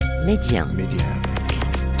ميديا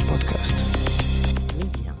بودكاست.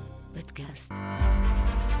 ميديا بودكاست.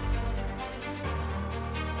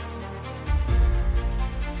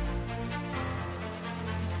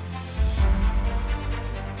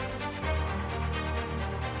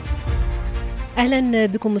 أهلا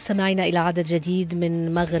بكم مستمعينا إلى عدد جديد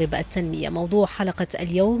من مغرب التنمية. موضوع حلقة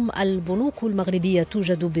اليوم: البنوك المغربية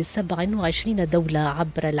توجد ب27 دولة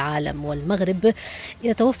عبر العالم، والمغرب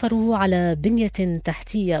يتوفر على بنية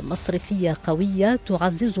تحتية مصرفية قوية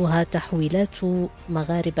تعززها تحويلات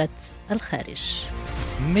مغاربة الخارج.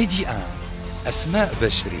 ميديا أسماء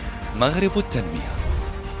بشري، مغرب التنمية.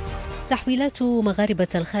 تحويلات مغاربة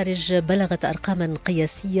الخارج بلغت أرقاما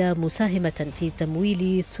قياسية مساهمة في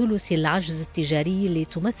تمويل ثلث العجز التجاري،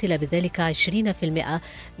 لتمثل بذلك 20%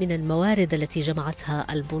 من الموارد التي جمعتها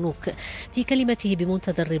البنوك. في كلمته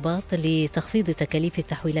بمنتدى الرباط لتخفيض تكاليف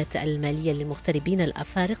التحويلات المالية للمغتربين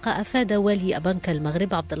الأفارقة، أفاد والي بنك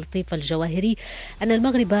المغرب عبد اللطيف الجواهري أن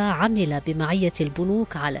المغرب عمل بمعية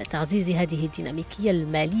البنوك على تعزيز هذه الديناميكية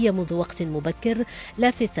المالية منذ وقت مبكر،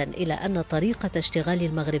 لافتا إلى أن طريقة اشتغال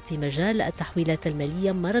المغرب في مجال التحويلات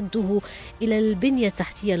المالية مرده إلى البنية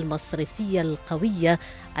التحتية المصرفية القوية،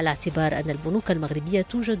 على اعتبار أن البنوك المغربية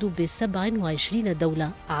توجد ب27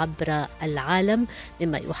 دولة عبر العالم،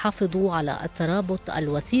 مما يحافظ على الترابط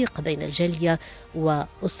الوثيق بين الجالية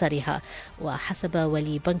وأسرها. وحسب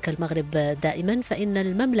والي بنك المغرب دائما، فإن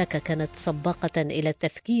المملكة كانت سباقة إلى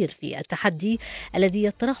التفكير في التحدي الذي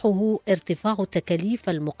يطرحه ارتفاع التكاليف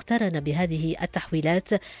المقترنة بهذه التحويلات،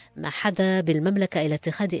 ما حدا بالمملكة إلى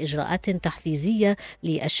اتخاذ إجراءات تحفيزية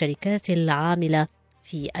للشركات العاملة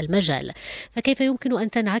في المجال. فكيف يمكن أن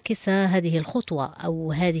تنعكس هذه الخطوة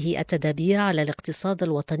أو هذه التدابير على الاقتصاد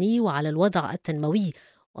الوطني وعلى الوضع التنموي؟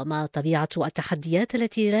 وما طبيعة التحديات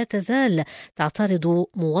التي لا تزال تعترض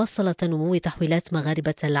مواصلة نمو تحويلات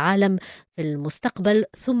مغاربة العالم في المستقبل؟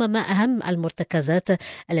 ثم ما أهم المرتكزات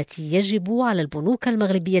التي يجب على البنوك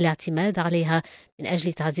المغربية الاعتماد عليها من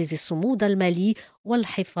أجل تعزيز الصمود المالي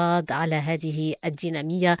والحفاظ على هذه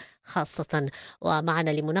الدينامية خاصة؟ ومعنا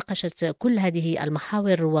لمناقشة كل هذه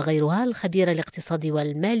المحاور وغيرها الخبير الاقتصادي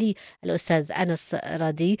والمالي الأستاذ أنس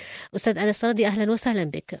رادي. أستاذ أنس رادي، أهلا وسهلا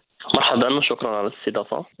بك. مرحبا، شكرا على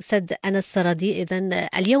الاستضافة. أستاذ أنس رادي، إذن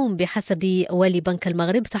اليوم بحسب والي بنك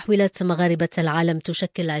المغرب تحويلات مغاربة العالم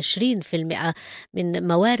تشكل 20% من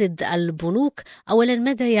موارد البنوك. أولا،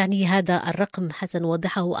 ماذا يعني هذا الرقم حتى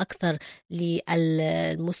نوضحه أكثر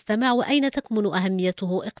للمستمع، وأين تكمن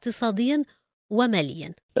أهميته اقتصاديا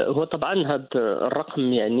وماليا؟ هو طبعا هذا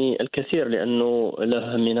الرقم يعني الكثير، لأنه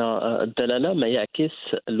له من الدلالة ما يعكس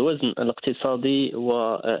الوزن الاقتصادي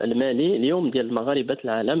والمالي اليوم ديال مغاربة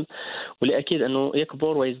العالم، والأكيد أنه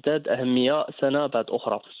يكبر ويزداد أهمية سنة بعد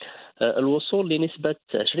أخرى. الوصول لنسبة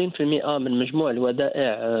 20% من مجموع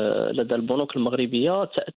الودائع لدى البنوك المغربية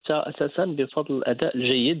تأتى أساسا بفضل الأداء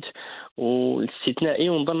الجيد والاستثنائي،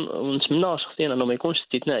 ونتمنى شخصيا أنه ما يكونش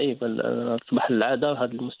استثنائي بل تصبح العادة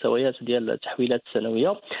هذه المستويات ديال التحويلات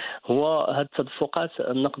السنوية. هو هذه التدفقات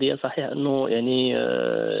النقدية صحيح أنه يعني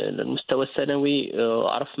المستوى السنوي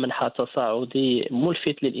عرف منحى تصاعدي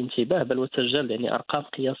ملفت للانتباه، بل وسجل يعني أرقام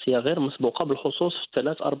قياسية غير مسبوقة بالخصوص في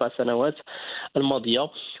 3-4 سنوات الماضية،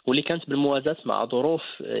 واللي كانت بالموازاة مع ظروف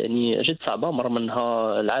يعني جد صعبة مر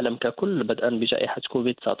منها العالم ككل، بدءا بجائحة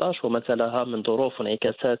كوفيد 19 وما تلاها من ظروف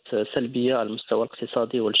وانعكاسات سلبية على المستوى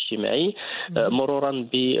الاقتصادي والاجتماعي، مرورا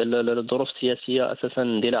بالظروف السياسية أساسا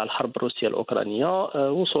اندلاع الحرب الروسية الأوكرانية،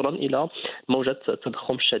 وصولا إلى موجة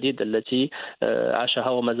التضخم الشديد التي عاشها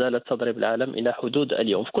وما زالت تضرب العالم إلى حدود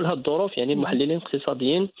اليوم. في كل هذه الظروف يعني المحللين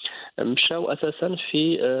الاقتصاديين مشاو أساسا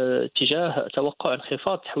في اتجاه توقع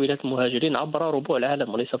انخفاض تحويلات المهاجرين عبر ربوع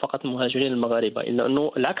العالم، وليس فقط المهاجرين المغاربة، إلا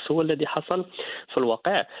أنه العكس هو الذي حصل في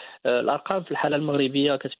الواقع. الأرقام في الحالة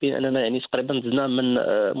المغربية كتبين أننا يعني تقريبا دزنا من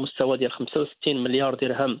مستوى ديال 65 مليار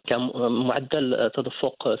درهم كمعدل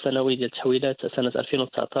تدفق سنوي ديال التحويلات سنة 2019،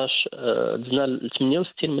 دزنا ل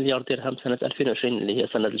 68 مليار درهم سنة 2020 اللي هي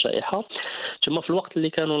سنة الجائحة. ثم في الوقت اللي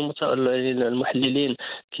كانوا المحللين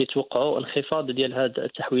كيتوقعوا انخفاض ديال هذه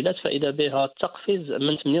التحويلات، فإذا بها تقفز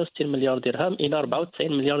من 68 مليار درهم إلى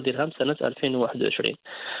 94 مليار درهم سنة 2021.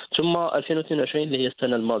 ثم 2022 اللي هي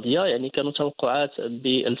السنة الماضية يعني كانوا توقعات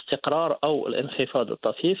بالاستقرار أو الانخفاض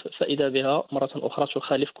الطفيف، فإذا بها مرة أخرى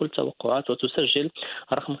تخالف كل التوقعات وتسجل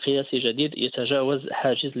رقم قياسي جديد يتجاوز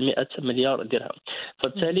حاجز 100 مليار درهم.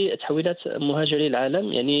 فبالتالي تحويلات مهاجري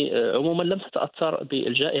العالم يعني عموما لم تتأثر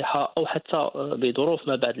بالجائحة أو حتى بظروف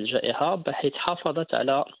ما بعد الجائحة، بحيث حافظت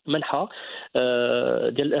على منحى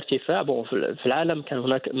ديال الارتفاع. في العالم كان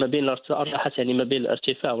هناك ما بين راحت يعني ما بين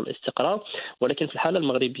الارتفاع والاستقرار، ولكن في الحالة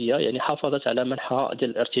المغربية يعني حافظت على منحى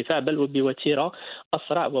ديال الارتفاع بل وبوتيرة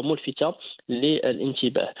أسرع وملفتة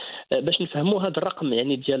للانتباه. باش نفهموا هذا الرقم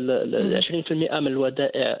يعني ديال 20% من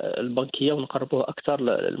الودائع البنكية ونقربوه أكثر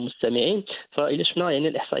للمستمعين، فإذا شفنا يعني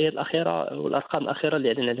الإحصائيات الأخيرة والأرقام الأخيرة اللي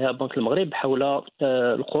أعلن عليها بنك المغرب حول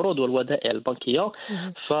القروض والودائع البنكية،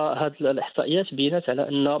 فهذه الإحصائيات بينت على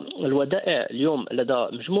أن الودائع اليوم لدى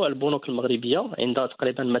مجموع البنوك المغربية عند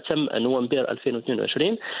تقريبا ما تم نوفمبر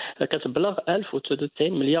 2022 كتبلغ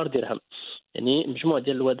 1093 مليار درهم. يعني مجموع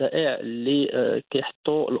ديال الودائع اللي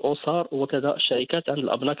كيحطوا الاسر وكذا الشركات عند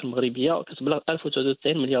الابناك المغربيه كتبلغ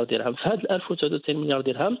 1093 مليار درهم. في هذه 1093 مليار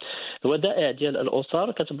درهم الودائع ديال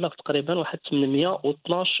الاسر كتبلغ تقريبا واحد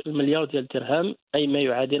 812 مليار ديال الدرهم، اي ما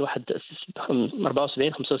يعادل واحد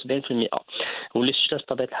 74 75%، واللي شفت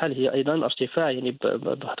بطبيعه الحال هي ايضا ارتفاع يعني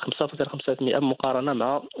بواحد 5.5% مقارنه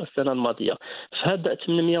مع السنه الماضيه. في هذا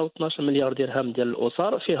 812 مليار درهم ديال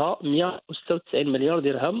الاسر فيها 196 مليار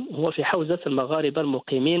درهم هو في حوزه المغاربة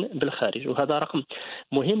المقيمين بالخارج، وهذا رقم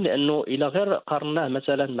مهم لأنه إلى غير قارناه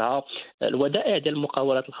مثلا مع الودائع ديال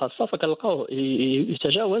المقاولات الخاصة فكنلقاوه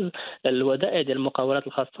يتجاوز الودائع ديال المقاولات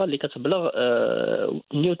الخاصة اللي كتبلغ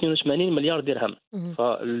 182 مليار درهم.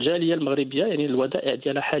 فالجالية المغربية يعني الودائع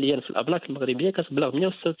ديالها حاليا في الأبناك المغربية كتبلغ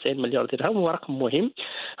 196 مليار درهم، وهو رقم مهم.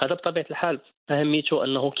 هذا بطبيعة الحال أهميته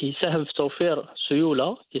أنه كيساهم في توفير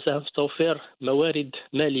سيولة، كيساهم في توفير موارد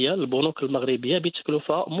مالية للبنوك المغربية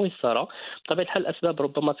بتكلفة ميسرة. بطبيعة الحال الأسباب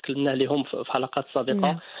ربما تكلمنا عليهم في حلقات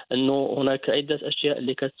سابقة، أنه هناك عدة أشياء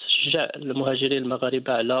اللي كتشجع المهاجرين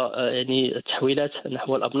المغاربة على يعني التحويلات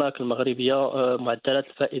نحو الأبناك المغربية. معدلات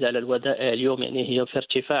الفائدة على الودائع اليوم يعني هي في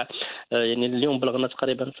ارتفاع، يعني اليوم بلغنا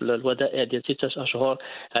تقريبا في الودائع ديال 6 أشهر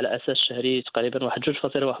على أساس شهري تقريبا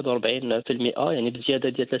 2.41%، يعني بزيادة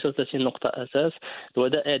ديال 33 نقطة أساس.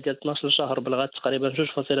 الودائع ديال 12 شهر بلغت تقريبا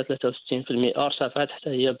 2.63%، ارتفعت حتى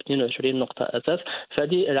هي ب 22 نقطة أساس.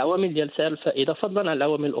 فهذه العوامل ديال سعر الفائدة فضلا عن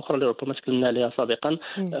العوامل الأخرى اللي ربما تكلمنا عليها سابقا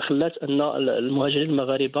خلات أن المهاجرين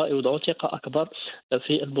المغاربة يوضعوا ثقة أكبر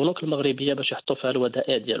في البنوك المغربية باش يحطوا فيها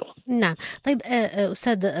الودائع ديالهم. نعم. طيب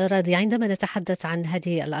أستاذ راضي، عندما نتحدث عن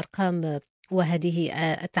هذه الأرقام وهذه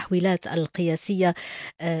التحويلات القياسية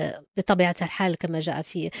بطبيعة الحال كما جاء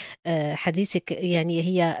في حديثك يعني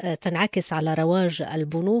هي تنعكس على رواج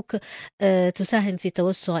البنوك، تساهم في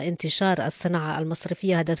توسع انتشار الصناعة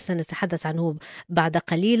المصرفية، هذا سنتحدث عنه بعد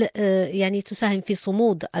قليل، يعني تساهم في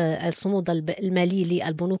الصمود المالي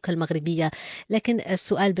للبنوك المغربية. لكن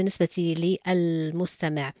السؤال بالنسبة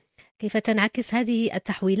للمستمع، كيف تنعكس هذه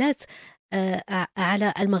التحويلات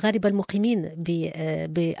على المغاربة المقيمين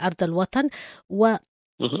بأرض الوطن،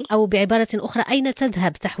 أو بعبارة أخرى أين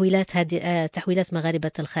تذهب تحويلات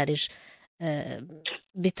مغاربة الخارج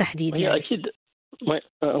بالتحديد؟ يعني أكيد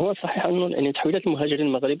هو صحيح أنه يعني تحويلات المهاجرين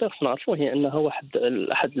المغاربة خصنا نعرفوا هي أنها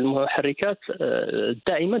أحد المحركات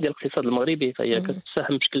الداعمة ديال الاقتصاد المغربي، فهي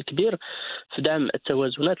كتساهم بشكل كبير في دعم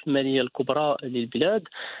التوازنات المالية الكبرى للبلاد.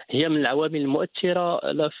 هي من العوامل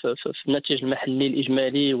المؤثرة لا في الناتج المحلي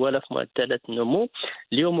الإجمالي ولا في معدلات النمو.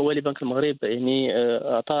 اليوم والي بنك المغرب يعني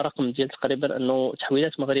أعطى رقم ديال تقريبا أنه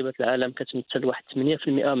تحويلات مغاربة العالم كتمثل واحد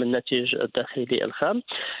 8% من الناتج الداخلي الخام،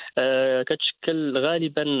 كتشكل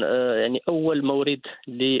غالبا يعني أول مورد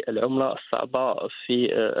للعملة الصعبة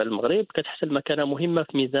في المغرب، كتحتل مكانة مهمة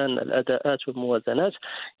في ميزان الأداءات والموازنات.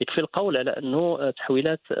 يكفي القول على أنه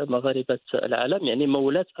تحويلات مغاربة العالم يعني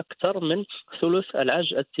مولات أكثر من ثلث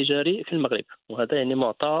العجز التجاري في المغرب، وهذا يعني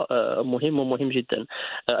معطى مهم ومهم جدا.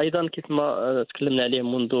 أيضا كيف ما تكلمنا عليه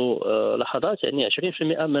منذ لحظات، يعني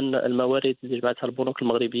 20% من الموارد اللي جمعتها البنوك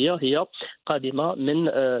المغربية هي قادمة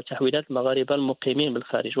من تحويلات المغاربة المقيمين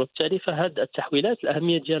بالخارج، وبالتالي فهذه التحويلات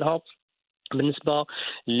الأهمية ديالها بالنسبة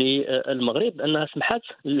للمغرب أنها سمحت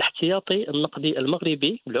للاحتياطي النقدي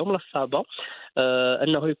المغربي بالعملة الصعبة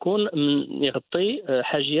أنه يكون يغطي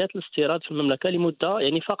حاجيات الاستيراد في المملكة لمدة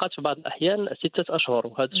يعني فقط في بعض الأحيان 6 أشهر،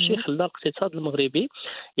 وهذا الشيء خلى الاقتصاد المغربي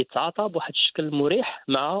يتعاطى بواحد الشكل مريح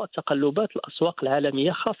مع تقلبات الأسواق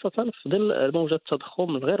العالمية، خاصة في ظل موجة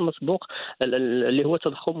التضخم الغير مسبوق اللي هو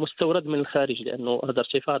تضخم مستورد من الخارج، لأنه هذا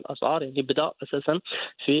ارتفاع الأسعار يعني بدأ أساسا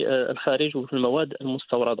في الخارج وفي المواد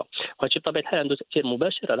المستوردة. وهذا بطبيعة بطبيعه الحال عنده تاثير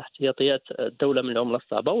مباشر على احتياطيات الدوله من العمله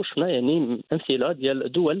الصعبه. وشفنا يعني امثله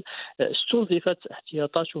ديال دول استنزفت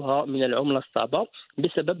احتياطاتها من العمله الصعبه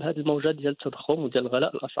بسبب هذه الموجات ديال التضخم وديال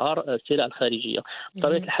غلاء الاسعار السلع الخارجيه.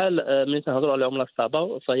 بطبيعه الحال ملي تنهضروا على العمله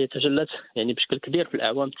الصعبه فهي تجلت يعني بشكل كبير في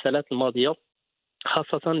الاعوام الثلاث الماضيه،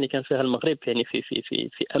 خاصة اللي كان فيها المغرب يعني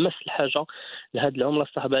في أمس الحاجة لهذه العملة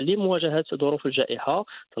الصعبة لمواجهة ظروف الجائحة.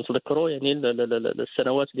 تنتذكروا يعني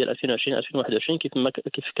السنوات ديال 2020 2021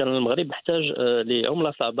 كيف كان المغرب محتاج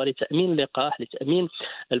لعملة صعبة لتأمين اللقاح، لتأمين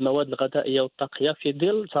المواد الغذائية والطاقية في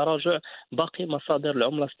ظل تراجع باقي مصادر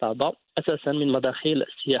العملة الصعبة، أساسا من مداخيل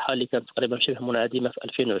السياحة اللي كانت تقريبا شبه منعدمة في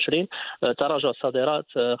 2020، تراجع صادرات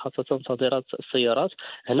خاصة صادرات السيارات.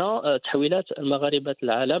 هنا تحويلات المغاربة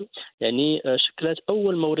العالم يعني شكلت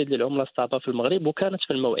أول مورد للعملة الصعبة في المغرب وكانت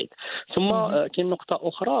في الموعد. ثم كاين نقطة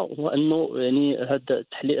أخرى هو أنه يعني هذه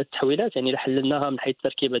التحويلات يعني حللناها من حيث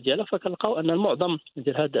التركيبة ديالها، فكنلقاو أن المعظم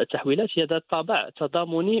ديال هذه التحويلات هي ذات طابع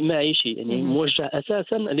تضامني معيشي، يعني موجه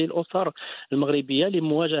أساسا للأسر المغربية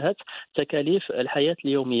لمواجهة تكاليف الحياة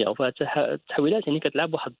اليومية. فالتحويلات يعني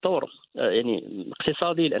كتلعب واحد الدور يعني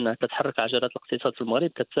اقتصادي، لأنها كتحرك عجلات الاقتصاد في المغرب،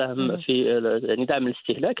 كتساهم في يعني دعم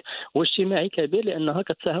الاستهلاك، واجتماعي كبير لأنها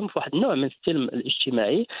كتساهم في واحد النوع من السلم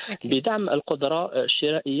الاجتماعي بدعم القدرة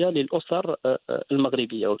الشرائية للأسر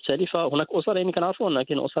المغربية. وبالتالي فهناك أسر يعني كنعرفوا أن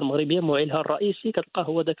كاين أسر مغربية موعلها الرئيسي كتلقى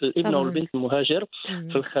هو ذاك الابن أو البنت المهاجر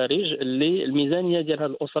في الخارج، اللي الميزانية ديال هذه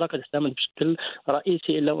الأسرة كتعتمد بشكل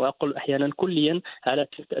رئيسي إلا وأقول أحيانا كليا على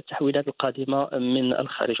التحويلات القادمة من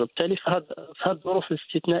الخارج. وبالتالي في هذه الظروف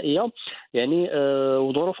الاستثنائية يعني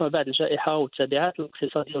وظروف ما بعد الجائحة والتبعات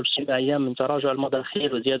الاقتصادية والاجتماعية من تراجع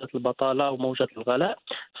المداخيل وزيادة البطالة وموجة الغلاء،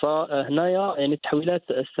 فهنايا يعني التحويلات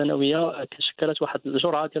السنوية شكلت واحد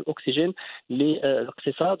الجرعة ديال الأكسجين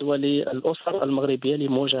للاقتصاد وللأسر المغربية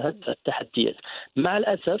لمواجهة التحديات. مع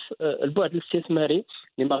الأسف البعد الاستثماري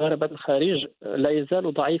لمغاربة الخارج لا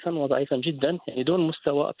يزال ضعيفا وضعيفا جدا، يعني دون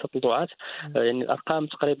مستوى التطلعات. يعني الأرقام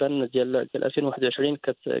تقريبا ديال 2021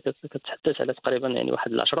 كتتحدث على تقريبا يعني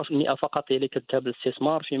واحد 10% فقط هي اللي كتذهب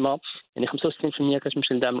للاستثمار، فيما يعني 65%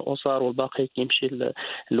 كتمشي لدعم الأسر والباقي كيمشي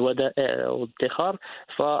للودائع والادخار.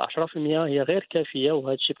 ف10% هي غير كافية،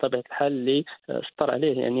 وهذا الشيء بطبيعة الحال اللي سطر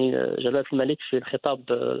عليه يعني جلالة الملك في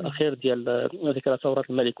الخطاب الأخير ديال ذكرى ثورة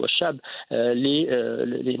الملك والشعب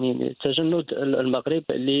لتجند المغرب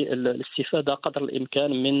للاستفادة قدر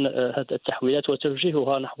الإمكان من هذه التحويلات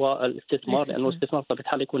وتوجيهها نحو الاستثمار، لأنه الاستثمار بطبيعة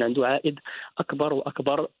الحال يكون عنده عائد أكبر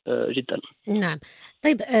وأكبر جدا. نعم.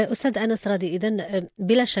 طيب أستاذ أنس راضي، إذن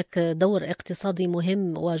بلا شك دور اقتصادي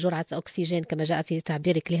مهم وجرعة أكسجين كما جاء في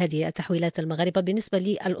تعبيرك لهذه التحويلات المغاربة بالنسبة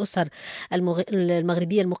للأسر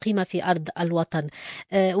المغربية المقيمة في أرض الوطن.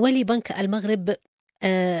 والي بنك المغرب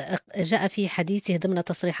جاء في حديثه ضمن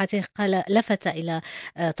تصريحاته قال لفت إلى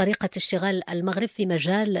طريقة اشتغال المغرب في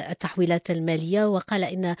مجال التحويلات المالية، وقال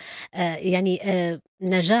إن يعني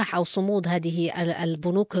نجاح أو صمود هذه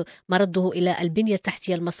البنوك مرده إلى البنية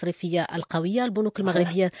التحتية المصرفية القوية. البنوك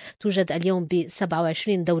المغربية توجد اليوم ب27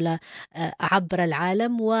 دولة عبر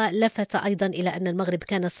العالم، ولفت أيضا إلى أن المغرب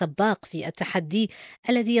كان سباق في التحدي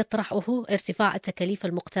الذي يطرحه ارتفاع التكاليف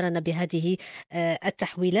المقترنة بهذه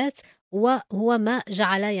التحويلات، وهو ما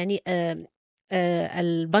جعل يعني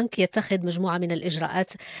البنك يتخذ مجموعة من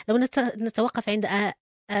الإجراءات. لو نتوقف عند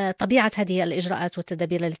طبيعة هذه الإجراءات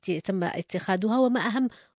والتدابير التي تم اتخاذها وما أهم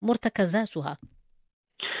مرتكزاتها.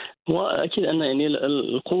 واكيد ان يعني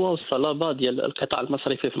القوه والصلابه ديال القطاع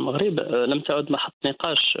المصرفي في المغرب لم تعد محط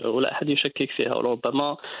نقاش ولا احد يشكك فيها،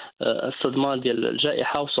 وربما الصدمه ديال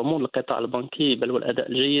الجائحه وصمود القطاع البنكي بل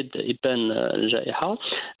والاداء الجيد ابان الجائحه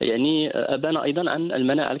يعني ابان ايضا عن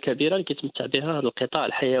المناعه الكبيره اللي كيتمتع بها القطاع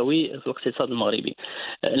الحيوي في الاقتصاد المغربي.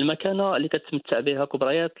 المكانه اللي كتمتع بها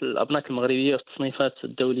كبريات الابناك المغربيه في التصنيفات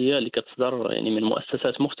الدوليه اللي كتصدر يعني من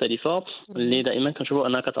مؤسسات مختلفه، اللي دائما كنشوفوا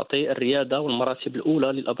انها كتعطي الرياده والمراتب الاولى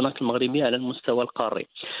للابناك المغربية على المستوى القاري.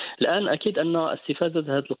 الآن أكيد أن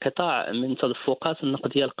استفادة هذا القطاع من تدفقات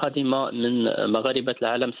النقدية القادمة من مغاربة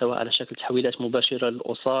العالم سواء على شكل تحويلات مباشرة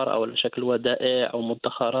للأسر أو على شكل ودائع أو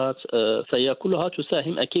مدخرات، فهي كلها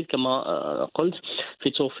تساهم أكيد كما قلت في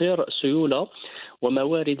توفير سيولة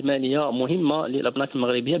وموارد مالية مهمة للأبناك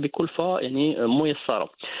المغربية بكلفة يعني ميسرة.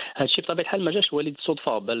 هذا الشيء بطبيعة الحال ما جاش وليد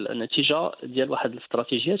صدفة، بل نتيجة ديال واحد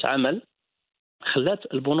الاستراتيجيات عمل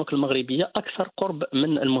خلات البنوك المغربية أكثر قرب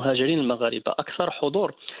من المهاجرين المغاربة، أكثر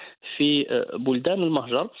حضور في بلدان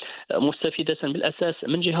المهجر، مستفيدة بالأساس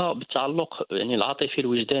من جهة بالتعلق يعني العاطفي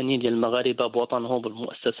الوجداني ديال المغاربة بوطنهم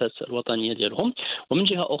بالمؤسسات الوطنية ديالهم، ومن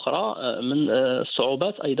جهة أخرى من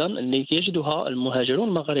الصعوبات أيضا اللي يجدها المهاجرون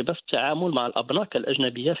المغاربة في التعامل مع الأبناك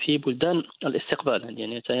الأجنبية في بلدان الاستقبال.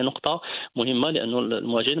 يعني هي نقطة مهمة، لأن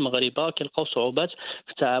المهاجرين المغاربة كيلقاو صعوبات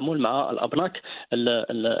في التعامل مع الأبناك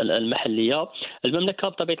المحلية. المملكة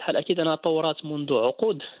بطبيعة الحال أكيد أنها طورت منذ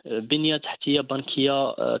عقود بنية تحتية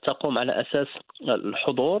بنكية تقوم على أساس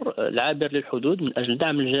الحضور العابر للحدود من أجل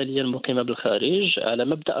دعم الجالية المقيمة بالخارج على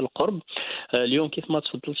مبدأ القرب. اليوم كيف ما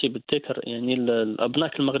تفضلتي بالذكر يعني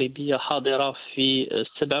الأبناك المغربية حاضرة في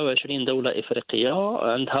 27 دولة إفريقية،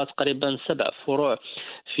 عندها تقريبا 7 فروع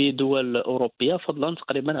في دول أوروبية، فضلا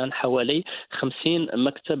تقريبا عن حوالي 50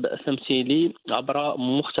 مكتب تمثيلي عبر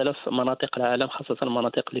مختلف مناطق العالم، خاصة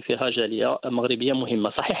المناطق اللي فيها جالية مغربية مهمة.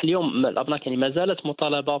 صحيح اليوم الأبناك يعني ما زالت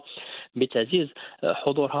مطالبة بتعزيز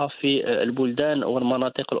حضورها في البلدان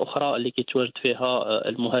والمناطق الأخرى اللي كيتواجد فيها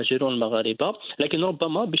المهاجرون المغاربة، لكن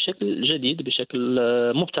ربما بشكل جديد، بشكل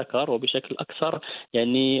مبتكر، وبشكل أكثر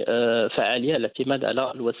يعني فعالية، الاعتماد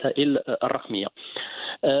على الوسائل الرقمية.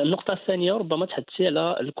 النقطة الثانية ربما تحدثي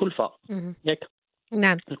على الكلفة، ياك؟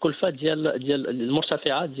 نعم. الكلفة ديال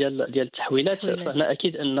المرتفعة ديال التحويلات. فهنا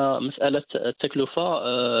اكيد ان مساله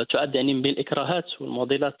التكلفه تعد يعني من بين الاكراهات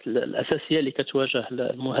والمعضلات الاساسيه اللي كتواجه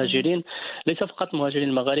المهاجرين، ليس فقط المهاجرين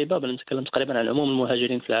المغاربه، بل نتكلم تقريبا عن عموم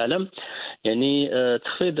المهاجرين في العالم. يعني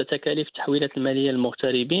تخفيض تكاليف التحويلات الماليه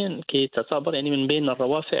للمغتربين كيتعتبر يعني من بين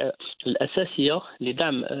الروافع الاساسيه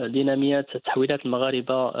لدعم ديناميه تحويلات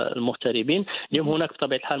المغاربه المغتربين. اليوم هناك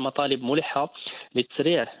بطبيعه الحال مطالب ملحه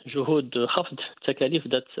لتسريع جهود خفض تكاليف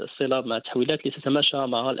ذات الصلة مع التحويلات لتتماشى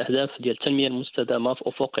مع الأهداف ديال التنمية المستدامة في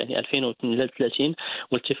أفق يعني 2030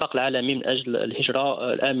 والاتفاق العالمي من أجل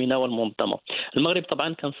الهجرة الآمنة والمنظمة. المغرب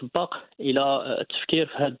طبعا كان سباق إلى التفكير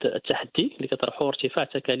في هذا التحدي اللي كطرحه ارتفاع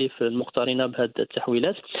تكاليف المقترنة بهذه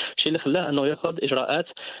التحويلات، الشيء اللي خلاه أنه يأخذ إجراءات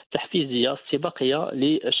تحفيزية استباقية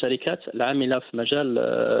للشركات العاملة في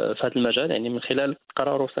هذا المجال، يعني من خلال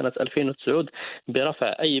قراره سنة 2009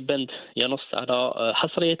 برفع أي بند ينص على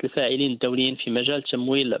حصرية الفاعلين الدوليين في مجال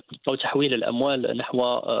تمويل أو تحويل الأموال نحو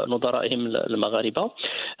نظرائهم المغاربة،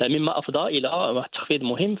 مما أفضى إلى تخفيض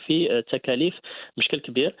مهم في التكاليف بشكل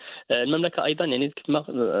كبير. المملكة أيضا يعني كما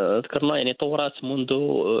ذكرنا يعني طورت منذ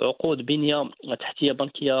عقود بنية تحتية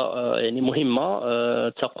بنكية يعني مهمة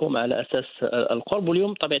تقوم على أساس القرب،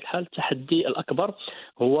 واليوم طبيعة الحال التحدي الأكبر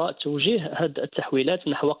هو توجيه هذه التحويلات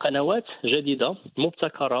نحو قنوات جديدة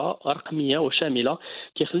مبتكرة رقمية وشاملة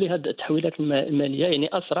كيخلي هذه التحويلات المالية يعني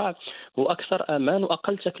أسرع وأكثر أمان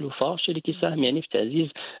وأقل تكلفة، شيء اللي كيساهم يعني في تعزيز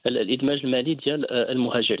الإدماج المالي ديال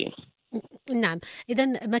المهاجرين. نعم،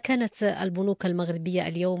 إذن مكانة البنوك المغربية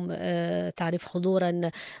اليوم تعرف حضورا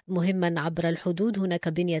مهما عبر الحدود، هناك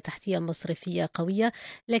بنية تحتية مصرفية قوية،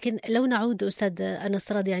 لكن لو نعود أستاذ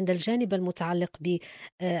أنس راضي عند الجانب المتعلق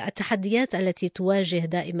بالتحديات التي تواجه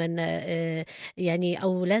دائما يعني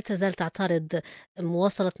أو لا تزال تعترض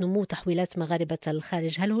مواصلة نمو تحويلات مغاربة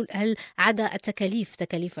الخارج، هل عدا تكاليف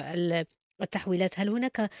التحويلات هل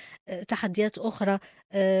هناك تحديات أخرى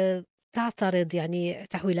تعترض يعني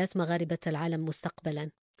تحويلات مغاربة العالم مستقبلا؟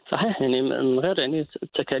 صحيح، يعني من غير يعني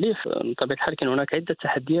التكاليف بطبيعه الحال كان هناك عده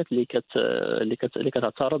تحديات اللي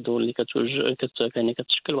كتعترض واللي يعني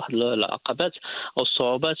كتشكل واحد العقبات او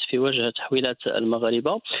الصعوبات في وجه تحويلات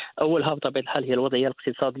المغاربه. اولها بطبيعه الحال هي الوضعيه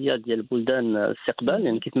الاقتصاديه ديال بلدان الاستقبال،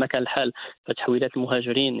 يعني كيف ما كان الحال فتحويلات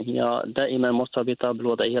المهاجرين هي دائما مرتبطه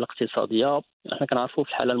بالوضعيه الاقتصاديه. احنا كنعرفوا في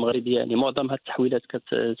الحاله المغربيه يعني معظم هذه التحويلات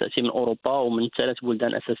كتاتي من اوروبا ومن 3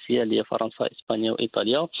 بلدان اساسيه اللي هي فرنسا، اسبانيا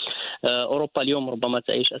وايطاليا. اوروبا اليوم ربما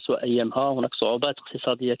تعيش اسوأ ايامها، هناك صعوبات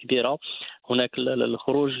اقتصاديه كبيره، هناك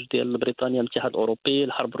الخروج ديال بريطانيا من الاتحاد الاوروبي،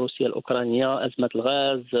 الحرب الروسيه الاوكرانيه، ازمه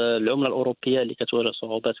الغاز، العمله الاوروبيه اللي كتواجه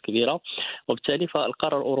صعوبات كبيره، وبالتالي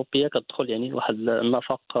فالقاره الاوروبيه كتدخل يعني لواحد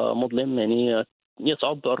النفق مظلم، يعني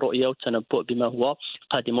يصعب الرؤيه والتنبؤ بما هو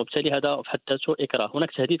قادم، وبالتالي هذا في حد ذاته اكراه.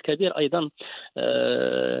 هناك تهديد كبير ايضا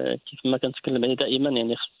كيف ما كنتكلم يعني دائما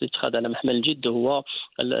يعني خص يتخذ على محمل الجد، هو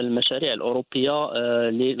المشاريع الاوروبيه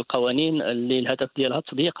للقوانين اللي الهدف ديالها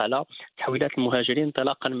التضييق على تحويلات المهاجرين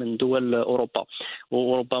انطلاقا من دول اوروبا،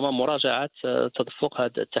 وربما مراجعه تدفق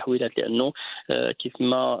هذه التحويلات، لانه كيف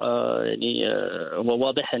ما يعني هو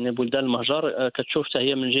واضح ان بلدان المهجر كتشوف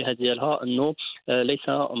هي من الجهه ديالها انه ليس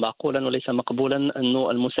معقولا وليس مقبولا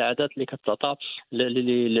انه المساعدات اللي كتعطى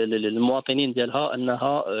للمواطنين ديالها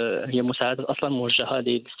انها هي مساعدات اصلا موجهه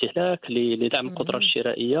للاستهلاك، لدعم القدره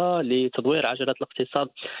الشرائيه، لتدوير عجله الاقتصاد،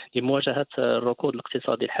 لمواجهه الركود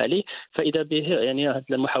الاقتصادي الحالي. فاذا به يعني هذه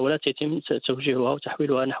المحاولات يتم توجيهها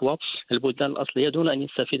وتحويلها نحو البلدان الاصليه دون ان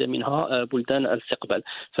يستفيد منها بلدان الاستقبال.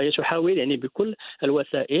 فهي تحاول يعني بكل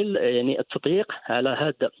الوسائل يعني التضييق على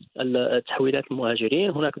هذا تحويلات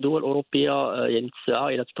المهاجرين. هناك دول اوروبيه يعني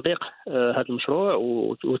تسعى الى تطبيق هذا المشروع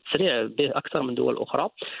والتسريع به اكثر من دول اخرى.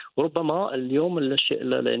 وربما اليوم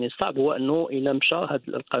الشيء يعني الصعب هو انه الى مشى هذا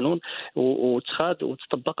القانون واتخذ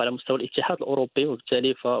وتطبق على مستوى الاتحاد الاوروبي،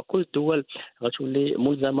 وبالتالي فكل الدول غتولي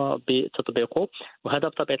ملزمه بتطبيقه. وهذا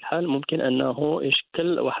بطبيعه الحال ممكن انه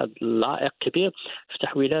يشكل واحد العائق كبير في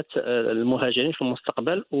تحويلات المهاجرين في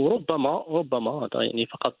المستقبل. وربما هذا يعني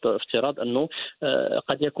فقط افتراض انه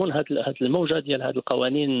قد يكون هذه الموجه ديال هذه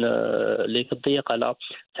القوانين اللي كتضيق على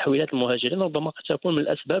تحويلات المهاجرين ربما قد تكون من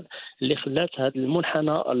الاسباب اللي خلات هذا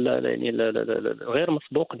المنحنى يعني غير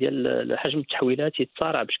مسبوق ديال حجم التحويلات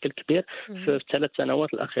يتسارع بشكل كبير في الثلاث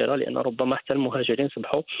سنوات الاخيره، لان ربما حتى المهاجرين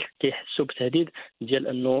صبحوا كيحسوا بتهديد ديال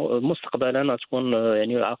انه مستقبلا تكون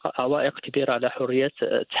يعني عوائق كبيره على حريه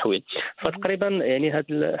التحويل. فتقريبا يعني هذه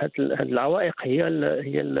العوائق هي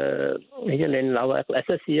يعني العوائق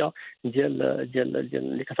الاساسيه ديال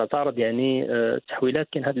اللي كتعترض يعني التحويلات.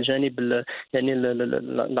 كاين هذا الجانب يعني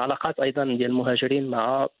العلاقات ايضا ديال المهاجرين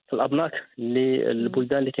مع الابناك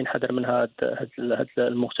للبلدان اللي كينحدر منها هاد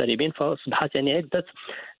المغتربين. فاصبحت يعني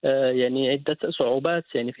عده صعوبات.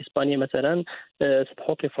 يعني في اسبانيا مثلا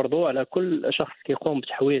صبحوا كيفرضوا على كل شخص كيقوم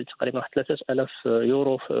بتحويل تقريبا 3000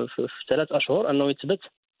 يورو في 3 أشهر انه يثبت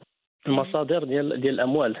المصادر ديال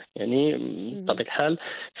الاموال، يعني بطبيعه الحال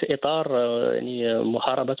في اطار يعني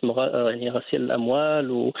محاربه يعني غسيل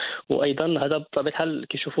الاموال. وايضا هذا بطبيعه الحال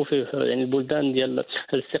كيشوفوا فيه يعني البلدان ديال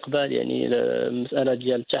الاستقبال يعني المساله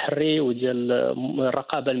ديال التحري وديال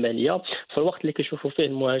الرقابه الماليه، في الوقت اللي كيشوفوا فيه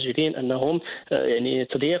المهاجرين انهم يعني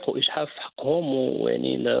تضييق واجحاف حقهم،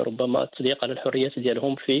 ويعني ربما التضييق على الحريات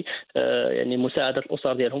ديالهم في يعني مساعده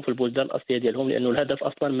الاسر ديالهم في البلدان الاصليه ديالهم، لانه الهدف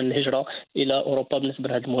اصلا من الهجره الى اوروبا بالنسبه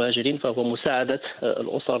لهاد المهاجرين فهو مساعدة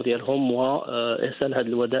الأسر ديالهم وإرسال هذه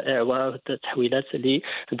الودائع والتحويلات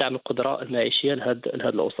لدعم القدرة المعيشية لهذه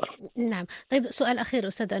الأسر. نعم. طيب سؤال أخير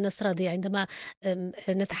أستاذ أنس راضي، عندما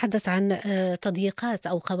نتحدث عن تضييقات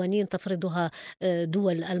أو قوانين تفرضها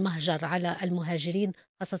دول المهجر على المهاجرين،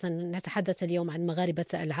 خاصة نتحدث اليوم عن مغاربة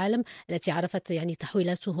العالم التي عرفت يعني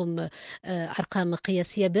تحويلاتهم أرقام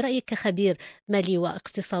قياسية، برأيك كخبير مالي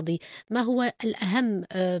واقتصادي ما هو الأهم؟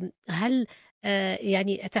 هل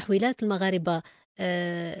يعني تحويلات المغاربة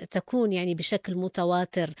تكون يعني بشكل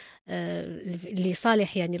متواتر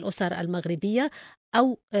لصالح يعني الأسر المغربية،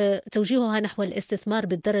 أو توجيهها نحو الاستثمار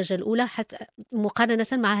بالدرجة الأولى حتى مقارنة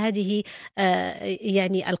مع هذه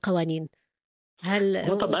يعني القوانين؟ هل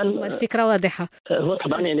الفكرة واضحة؟ هو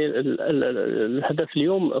طبعا يعني الهدف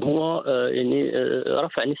اليوم هو يعني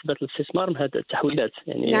رفع نسبة الاستثمار من هذه التحويلات.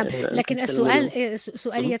 يعني نعم، لكن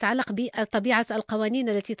السؤال يتعلق بطبيعة القوانين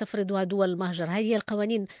التي تفرضها دول المهجر. هل هي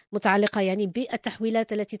القوانين متعلقة يعني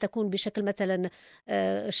بالتحويلات التي تكون بشكل مثلا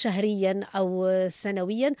شهريا أو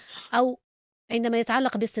سنويا، أو عندما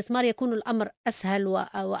يتعلق باستثمار يكون الأمر أسهل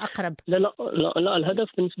وأقرب؟ لا الهدف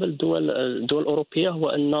بالنسبة للدول الأوروبية هو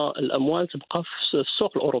أن الأموال تبقى في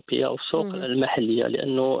السوق الأوروبية أو السوق المحلية،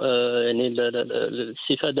 لأنه يعني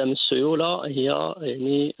الاستفادة من السيولة هي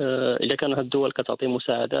يعني إذا كانت الدول كتعطي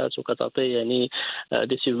مساعدات وكتعطي يعني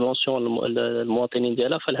دي سيبونسيون للمواطنين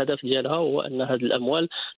ديالها، فالهدف ديالها هو أن هذه الأموال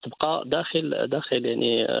تبقى داخل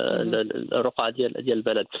يعني الرقعة ديال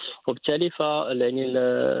البلد. وبالتالي يعني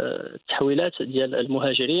التحويلات ديال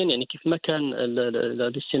المهاجرين يعني كيف ما كان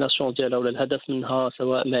الديستيناسيون ديالها ولا الهدف منها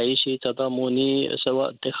سواء معيشي تضامني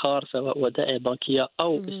سواء ادخار سواء ودائع بنكيه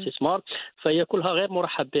او استثمار، فهي كلها غير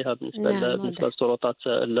مرحب بها بالنسبه للسلطات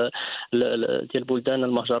ديال بلدان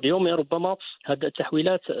المهجر اليوم. ربما هذه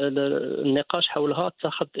التحويلات النقاش حولها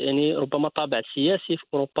اتخذ يعني ربما طابع سياسي في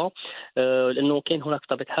اوروبا، لانه كاين هناك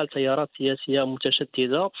بطبيعه الحال تيارات سياسيه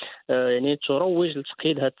متشدده يعني تروج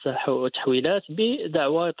لتقييد هذه التحويلات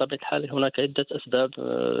بدعوى بطبيعه الحال هناك عدة أسباب.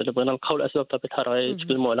 بغينا نلقاو الأسباب بطبيعة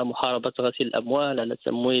يتكلموا على محاربة غسيل الأموال، على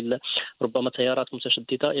تمويل ربما تيارات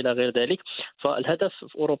متشددة إلى غير ذلك. فالهدف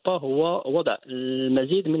في أوروبا هو وضع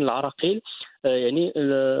المزيد من العراقيل يعني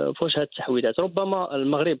في وجه التحويلات. ربما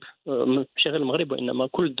المغرب مش غير المغرب وإنما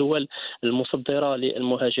كل الدول المصدرة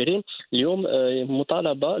للمهاجرين اليوم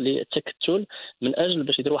مطالبة للتكتل من أجل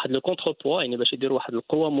باش يديروا واحد الكونتر بوا، يعني باش يديروا واحد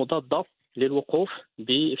القوة مضادة للوقوف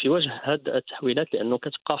في وجه هذه التحويلات، لانه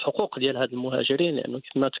كتبقى حقوق ديال هاد المهاجرين، لانه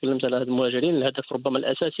كما تكلمت على هاد المهاجرين الهدف ربما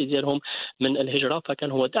الاساسي ديالهم من الهجره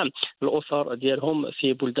فكان هو دعم الاسر ديالهم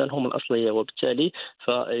في بلدانهم الاصليه، وبالتالي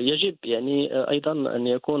فيجب يعني ايضا ان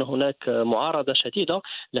يكون هناك معارضه شديده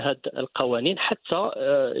لهذه القوانين حتى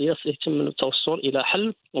يتم التوصل الى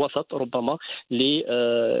حل وسط ربما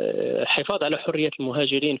للحفاظ على حريه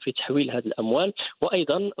المهاجرين في تحويل هذه الاموال،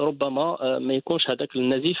 وايضا ربما ما يكونش هذاك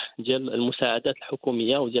النزيف ديال المساعدات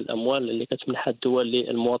الحكوميه وديال الاموال اللي كتمنحها الدول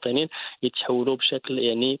للمواطنين يتحولوا بشكل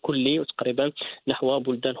يعني كلي وتقريبا نحو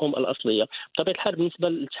بلدانهم الاصليه. بطبيعه الحال بالنسبه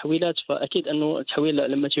للتحويلات فاكيد انه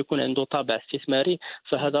التحويل لما تيكون عنده طابع استثماري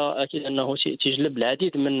فهذا اكيد انه تجلب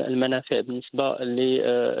العديد من المنافع بالنسبه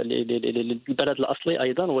للبلد الاصلي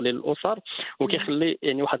ايضا وللاسر، وكيخلي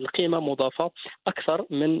يعني واحد القيمه مضافه اكثر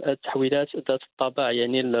من التحويلات ذات الطابع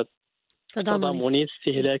يعني تضامني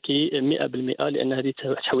استهلاكي 100%، لان هذه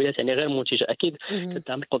التحويلات يعني غير منتجه، اكيد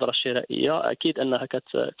كتدعم القدره الشرائيه، اكيد انها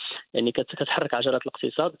كتحرك عجلات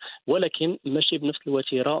الاقتصاد، ولكن ماشي بنفس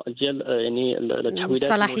الوتيره ديال يعني التحويلات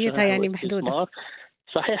صلاحيتها يعني محدوده.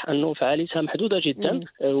 صحيح انه فعاليتها محدوده جدا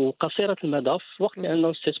وقصيره المدى، في وقت لانه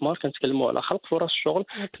الاستثمار كنتكلموا على خلق فرص شغل،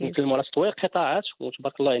 كنتكلموا على تطوير قطاعات،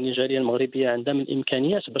 وتبارك الله يعني الجاليه المغربيه عندها من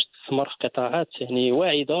الامكانيات باش تستثمر في قطاعات يعني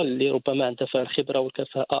واعده اللي ربما عندها فيها الخبره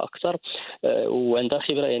والكفاءه اكثر، وعندها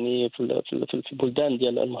خبره يعني في البلدان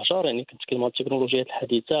ديال المهجر، يعني كنتكلموا على التكنولوجيات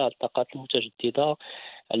الحديثه، على الطاقات المتجدده،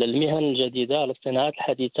 على المهن الجديده، على الصناعات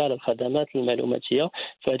الحديثه، على الخدمات المعلوماتيه،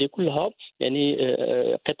 فهذه كلها يعني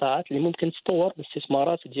قطاعات اللي ممكن تطور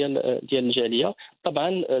الاستثمارات ديال الجاليه.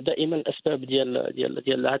 طبعا دائما الاسباب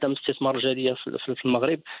ديال عدم استثمار الجاليه في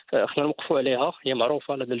المغرب خصنا نوقفوا عليها، هي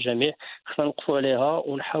معروفه لدى الجميع، خصنا نوقفوا عليها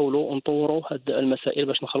ونحاولوا نطوروا هذه المسائل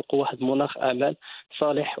باش نخلقوا واحد مناخ اعمال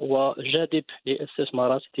صالح وجاذب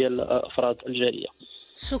للاستثمارات ديال افراد الجاليه.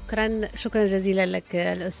 شكرا جزيلا لك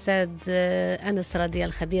الأستاذ أنس راضي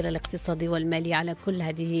الخبير الاقتصادي والمالي على كل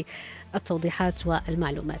هذه التوضيحات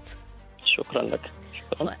والمعلومات. شكرا لك.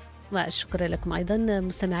 وشكرا لكم أيضا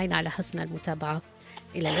مستمعين على حسن المتابعة.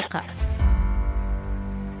 إلى اللقاء.